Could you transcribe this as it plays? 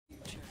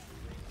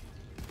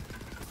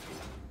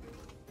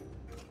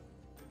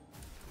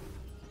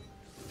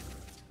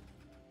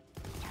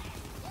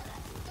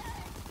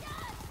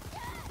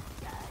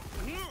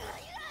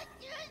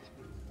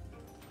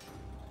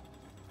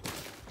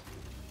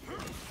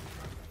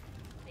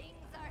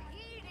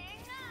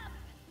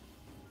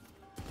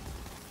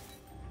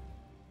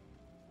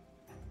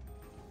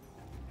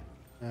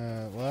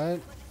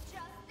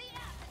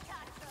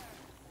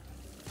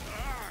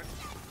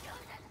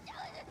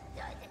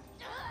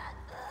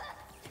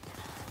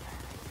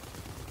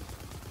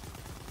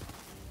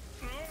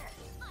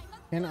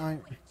Can I?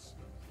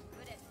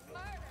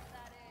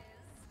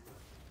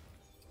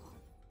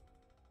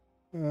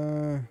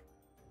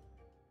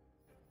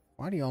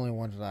 Why the only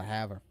ones that I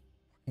have are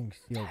fucking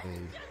seal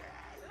beads?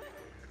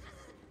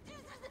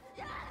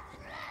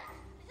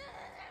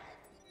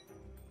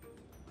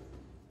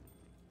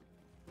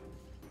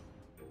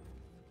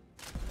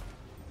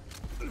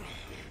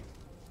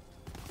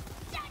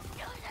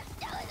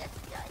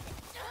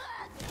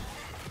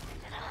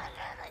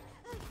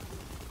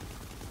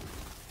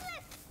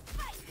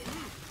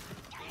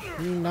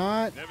 You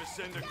not? Never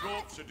send a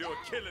corpse to do a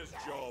killer's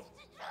job.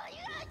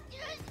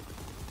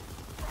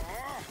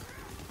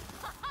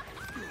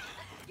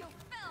 You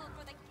fell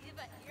for the give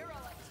a hero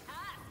a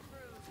task,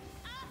 Bruce.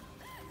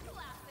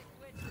 Classic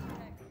witch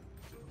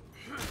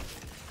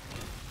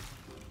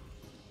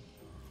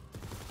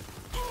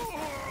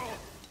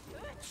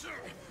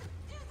trick.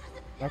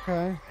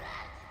 Okay.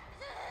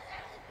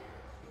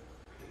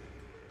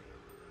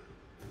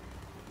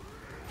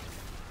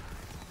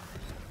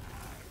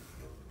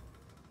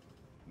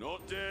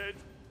 Not dead,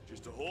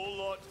 just a whole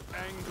lot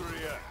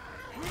angrier.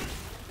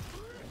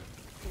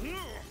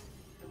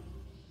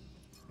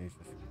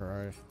 Jesus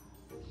Christ.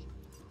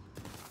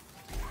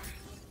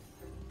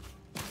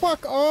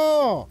 Fuck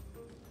off!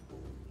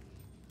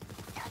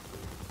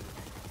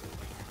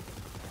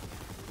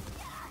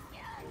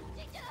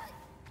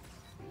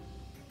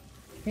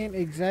 Can't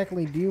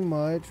exactly do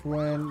much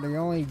when the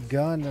only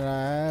gun that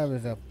I have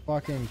is a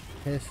fucking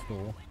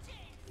pistol.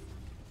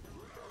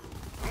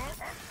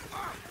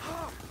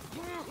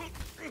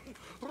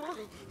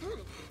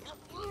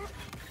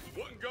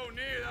 Wouldn't go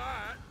near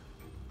that.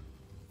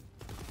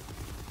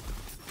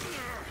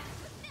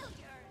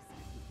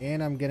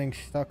 And I'm getting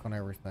stuck on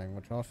everything,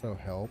 which also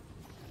helps.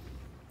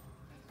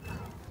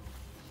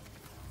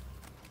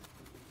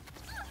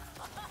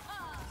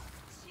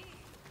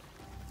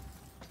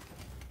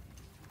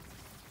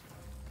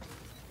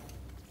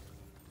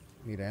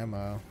 Need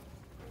ammo.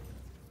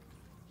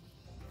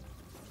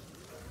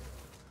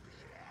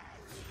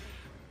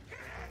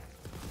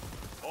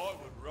 I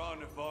would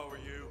run if I were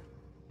you.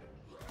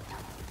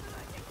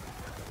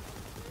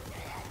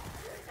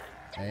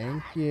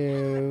 Thank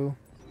you.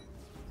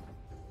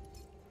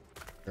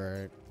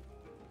 Great.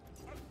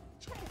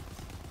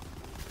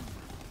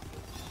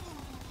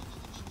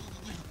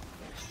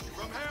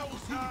 From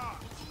hell's heart.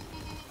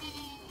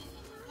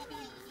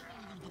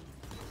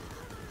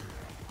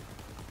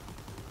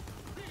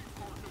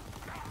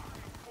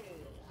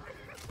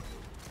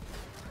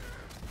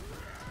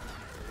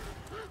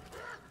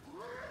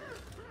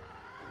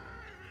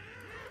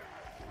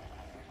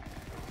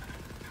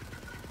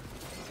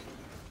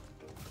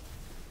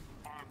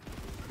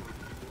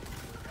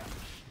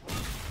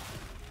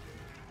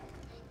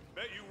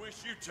 Bet you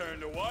wish you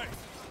turned away.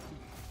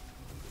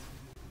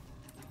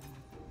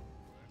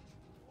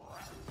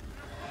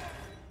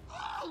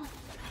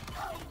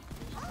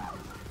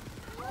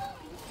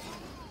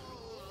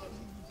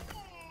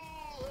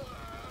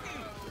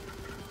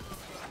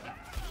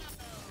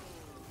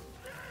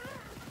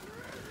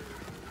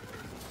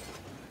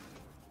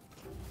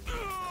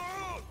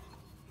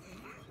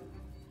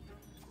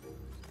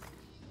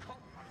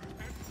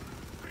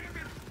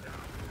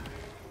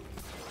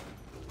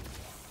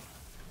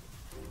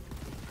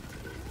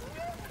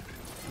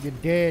 You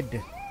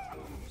did.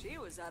 She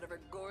was out of her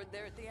gourd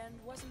there at the end,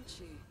 wasn't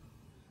she?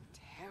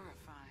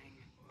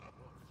 Terrifying.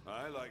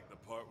 I like the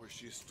part where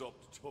she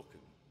stopped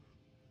talking.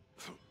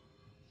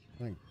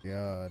 Thank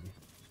God.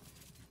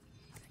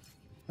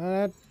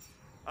 That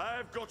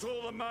I've got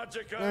all the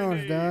magic I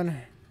was need.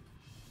 done.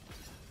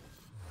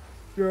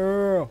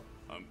 Girl.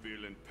 I'm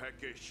feeling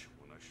peckish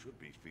when I should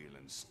be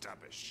feeling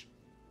stabbish.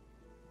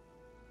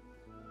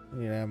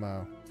 Need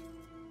ammo.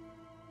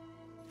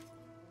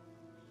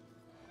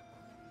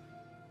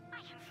 I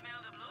can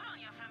smell the blood on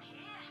you from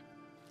here.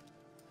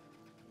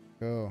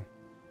 Cool.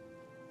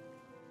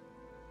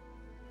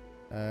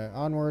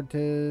 Onward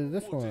to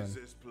this What one. is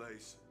this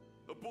place?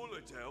 A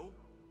bullet hell?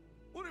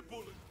 What a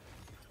bullet?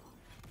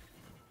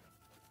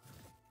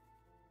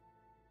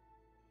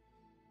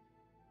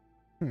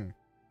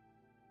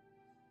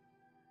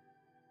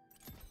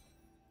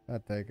 I'll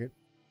take it.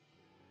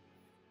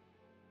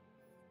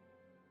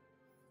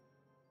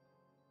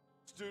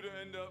 Stood to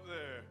end up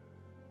there.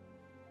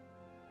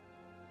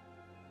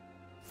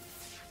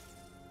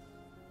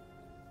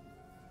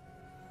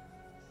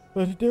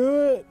 Let's do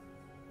it.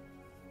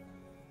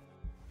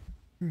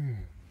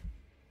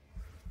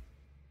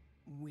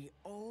 We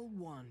all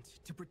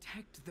want to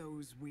protect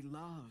those we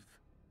love.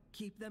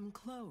 Keep them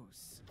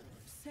close,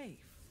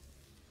 safe.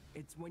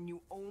 It's when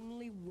you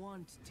only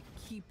want to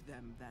keep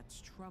them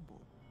that's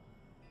trouble.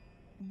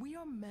 We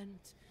are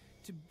meant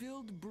to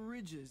build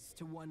bridges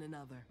to one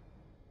another.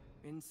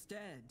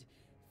 Instead,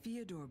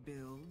 Theodore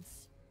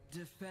builds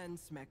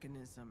defense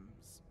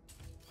mechanisms.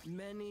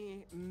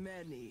 Many,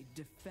 many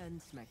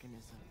defense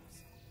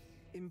mechanisms.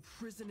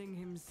 Imprisoning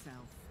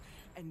himself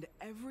and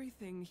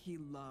everything he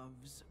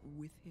loves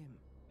with him.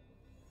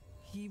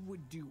 He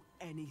would do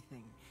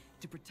anything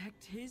to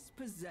protect his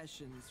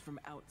possessions from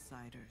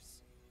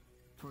outsiders.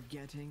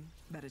 forgetting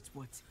that it's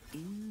what's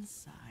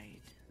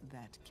inside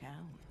that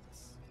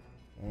counts.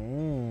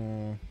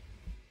 Mm.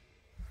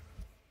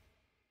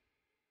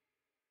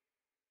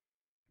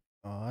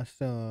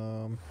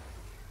 Awesome.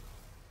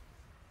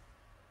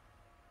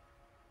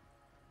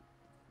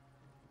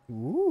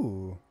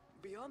 Ooh.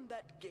 Beyond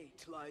that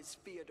gate lies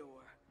Fyodor.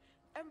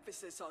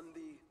 Emphasis on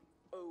the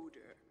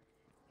odor.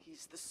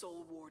 He's the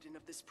sole warden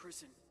of this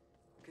prison.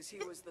 Because he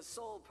was the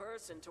sole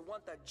person to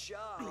want the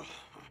job.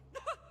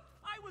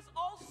 I was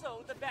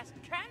also the best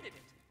candidate.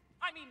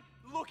 I mean,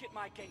 look at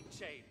my gate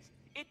chains.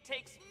 It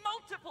takes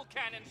multiple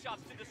cannon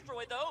shots to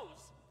destroy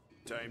those.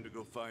 Time to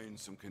go find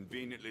some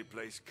conveniently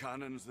placed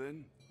cannons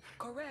then?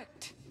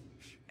 Correct.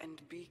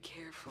 And be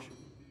careful.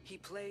 He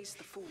plays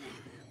the fool,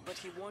 but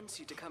he wants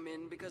you to come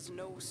in because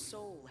no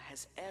soul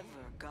has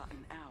ever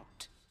gotten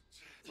out.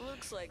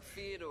 Looks like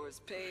Fyodor's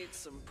paid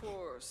some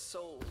poor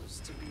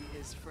souls to be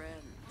his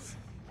friends.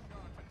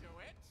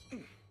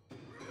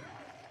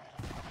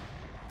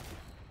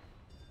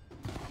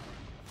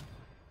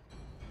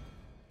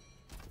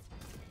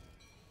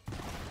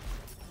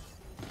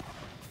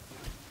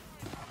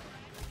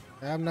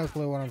 I have no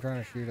clue what I'm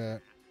trying to shoot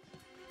at.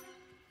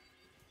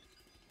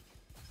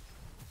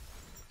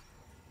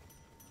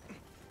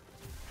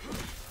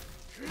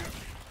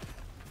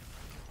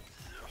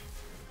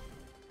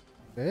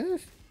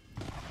 This?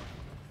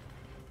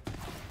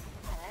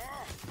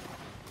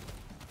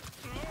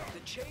 The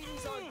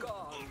chains are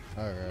gone.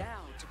 Okay.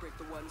 Now to break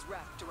the ones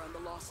wrapped around the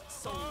lost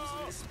souls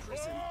in this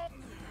prison.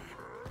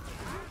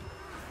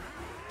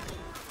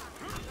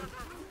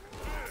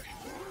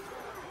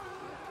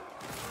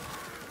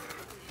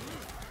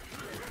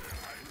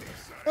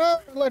 Oh,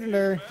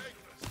 legendary.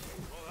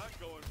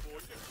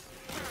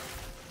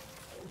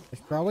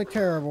 It's probably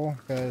terrible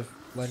because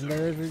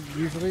legendaries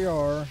usually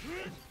are. At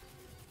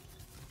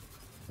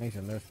least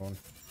in this one.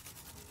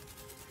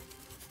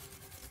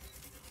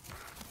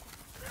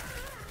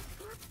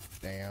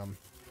 Damn.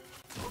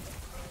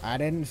 I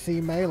didn't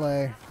see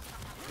melee.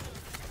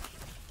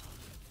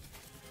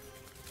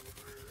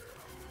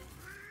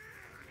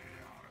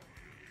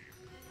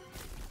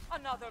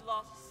 Another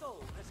lost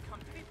soul has come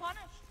to be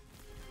punished.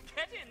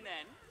 Get in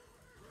then.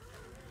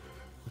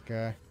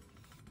 Okay.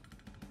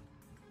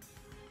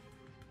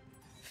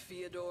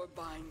 Fyodor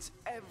binds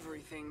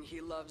everything he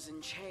loves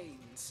in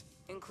chains,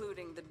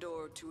 including the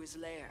door to his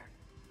lair.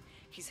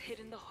 He's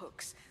hidden the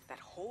hooks that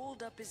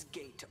hold up his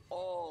gate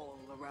all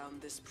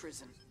around this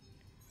prison.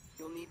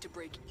 You'll need to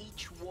break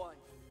each one.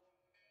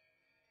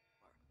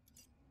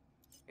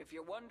 If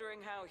you're wondering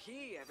how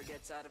he ever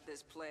gets out of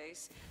this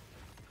place,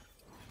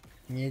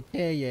 I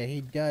tell ya,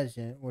 he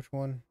doesn't. Which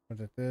one? Was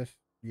it this?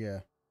 Yeah.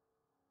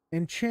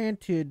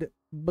 Enchanted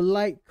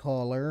blight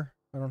collar.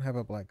 I don't have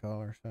a blight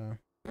collar, so.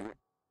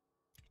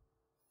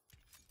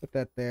 Put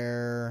that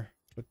there.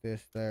 Put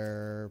this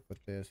there. Put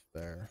this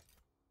there.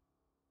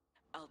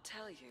 I'll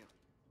tell you,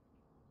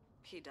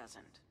 he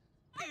doesn't.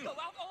 I go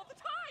out all the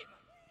time!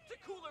 To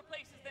cooler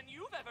places than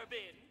you've ever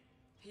been!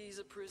 He's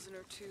a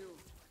prisoner too.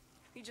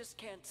 He just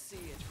can't see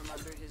it from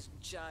under his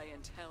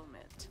giant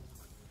helmet.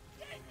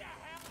 Get the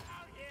hell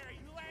out here,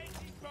 you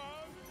lazy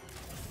bug!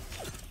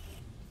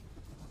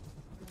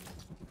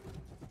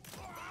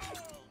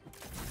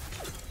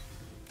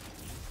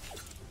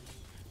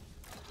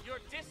 Your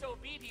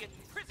disobedient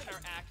prisoner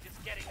act is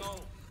getting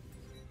old.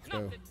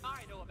 Not that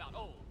I know about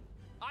old.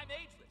 I'm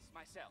ageless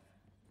myself.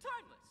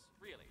 Timeless,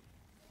 really.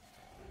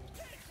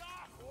 Take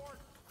off or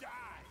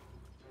die!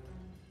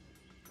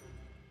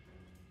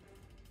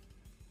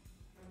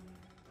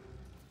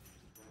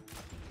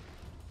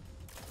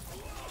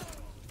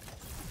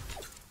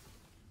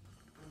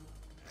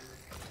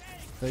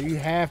 So you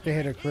have to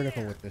hit a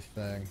critical with this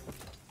thing.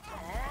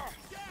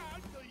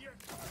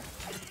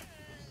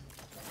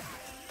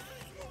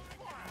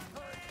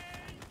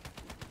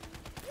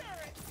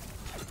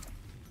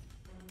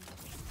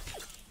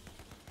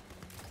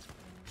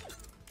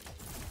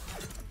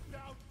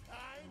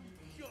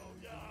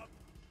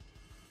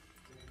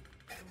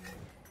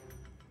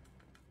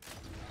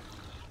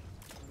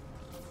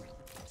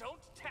 Don't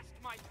test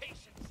my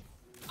patience.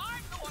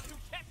 I'm the one who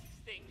tests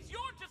things. You're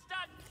just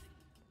a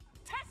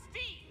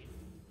testee.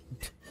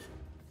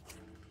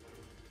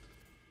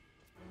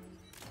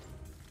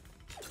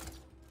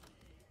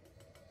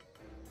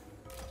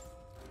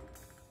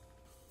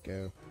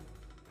 Go.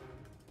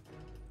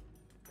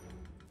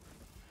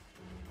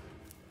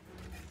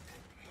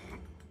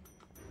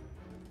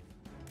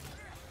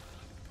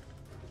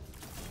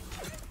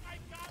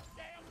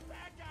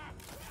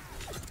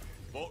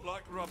 Fought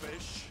like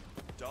rubbish,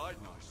 died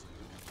nicely.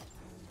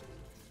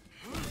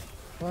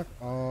 Fuck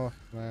off,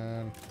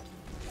 man.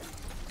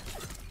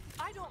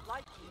 I don't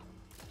like you.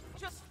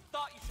 Just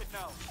thought you should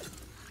know.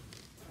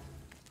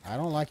 I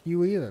don't like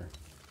you either.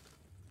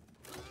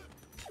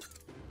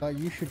 Thought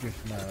you should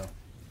just know.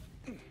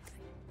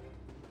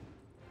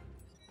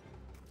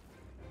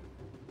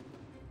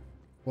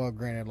 Well,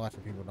 granted, lots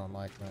of people don't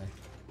like me.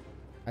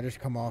 I just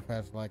come off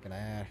as like an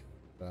ass,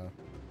 so.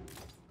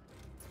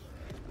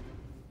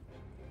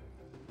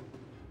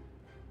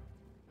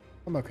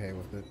 I'm okay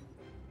with it.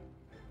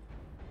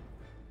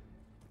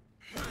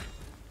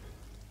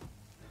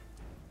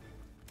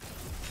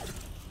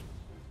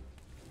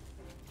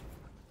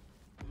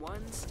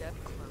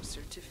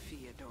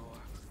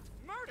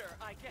 Murder,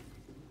 I guess.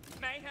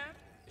 Mayhem?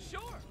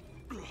 Sure.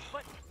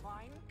 But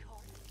fine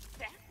cult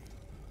theft?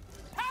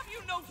 Have you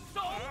no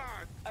soul?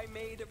 I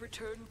made a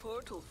return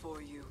portal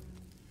for you.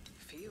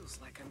 Feels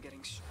like I'm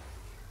getting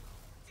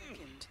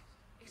second.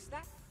 Is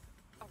that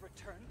a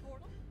return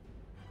portal?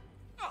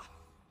 Ah,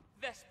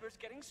 Vesper's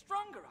getting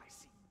stronger, I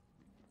see.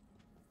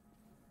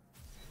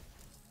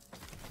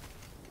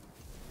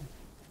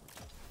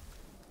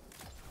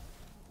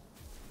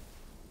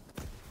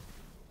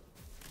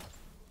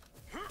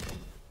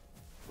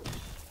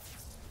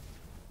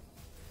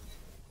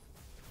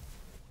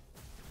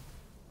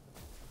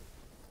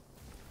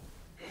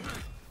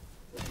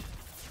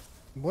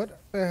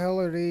 What the hell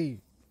are these?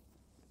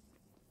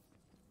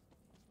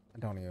 I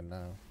don't even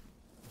know.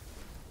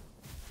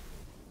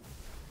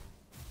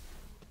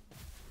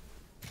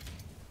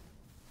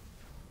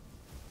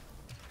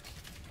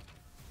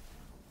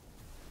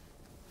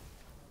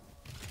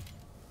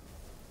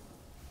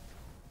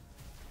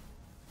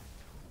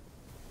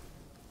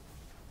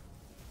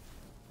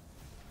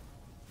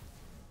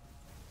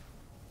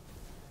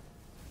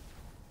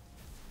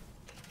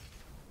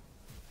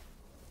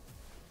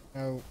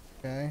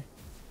 Okay.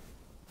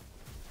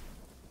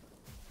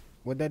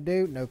 What'd that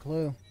do? No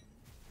clue.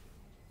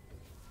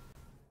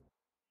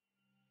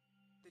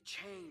 The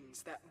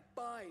chains that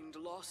bind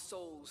lost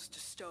souls to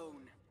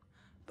stone.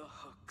 The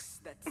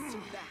hooks that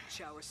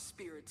snatch our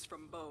spirits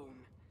from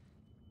bone.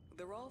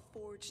 They're all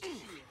forged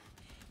here,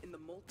 in the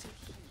molten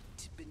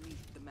heat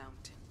beneath the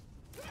mountain.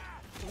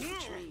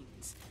 Which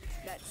means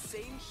that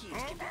same heat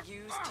can be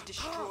used to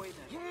destroy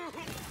them.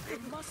 There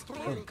must be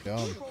a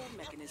control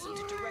mechanism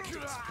to direct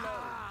its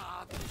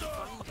flow.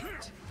 Find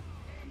it,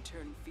 and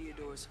turn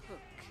Theodore's hook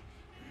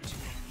into a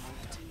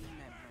molten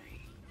memory.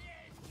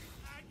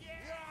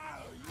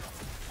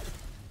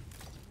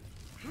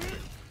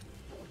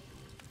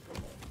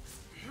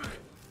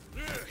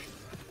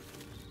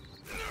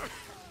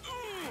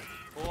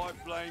 I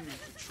blame you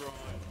for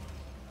trying.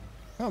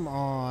 Come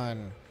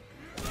on.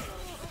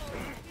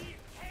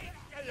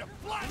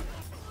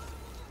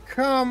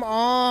 Come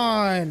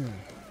on.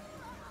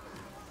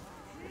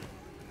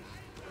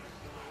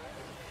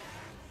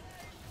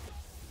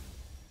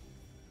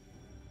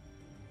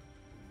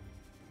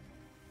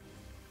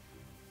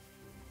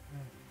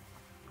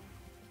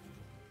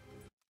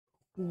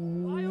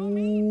 By all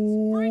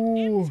means, break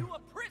into a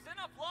prison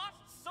of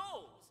lost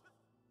souls.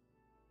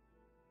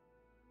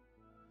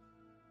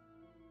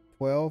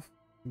 12,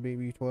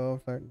 BB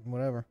 12, 13,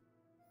 whatever.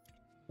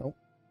 Nope.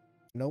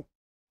 Nope.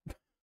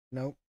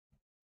 Nope.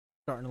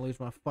 Starting to lose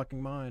my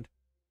fucking mind.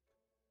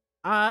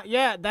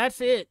 Yeah, that's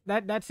it.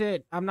 That's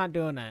it. I'm not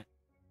doing that.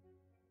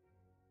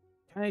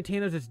 Tiny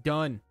Tina's is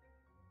done.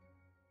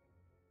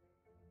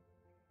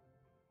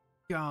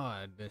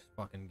 God, this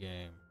fucking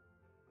game.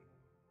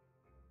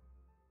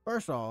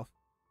 First off,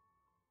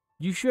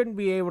 you shouldn't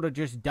be able to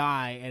just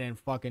die and then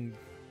fucking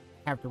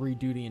have to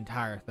redo the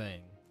entire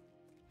thing.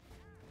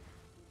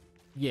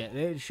 Yeah,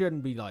 it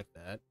shouldn't be like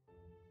that.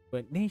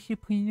 But they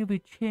should put up a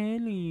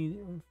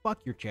challenge. Fuck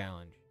your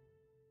challenge.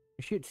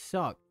 This shit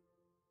sucked.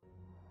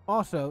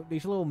 Also,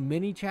 these little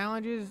mini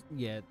challenges,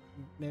 yeah,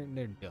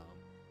 they're dumb.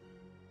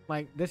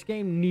 Like, this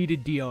game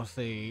needed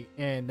DLC,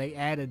 and they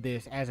added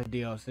this as a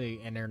DLC,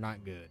 and they're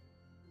not good.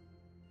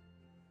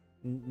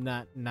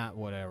 Not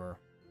whatever.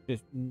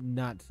 Just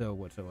not so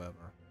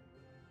whatsoever.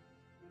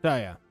 So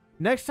yeah,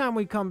 next time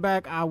we come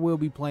back, I will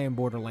be playing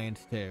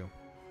Borderlands 2.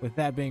 With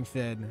that being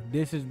said,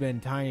 this has been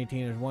Tiny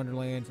Tina's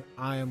Wonderlands.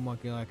 I am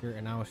Monkey Liker,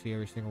 and I will see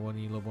every single one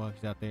of you little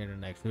monkeys out there in the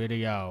next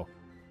video.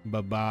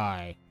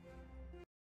 Bye-bye.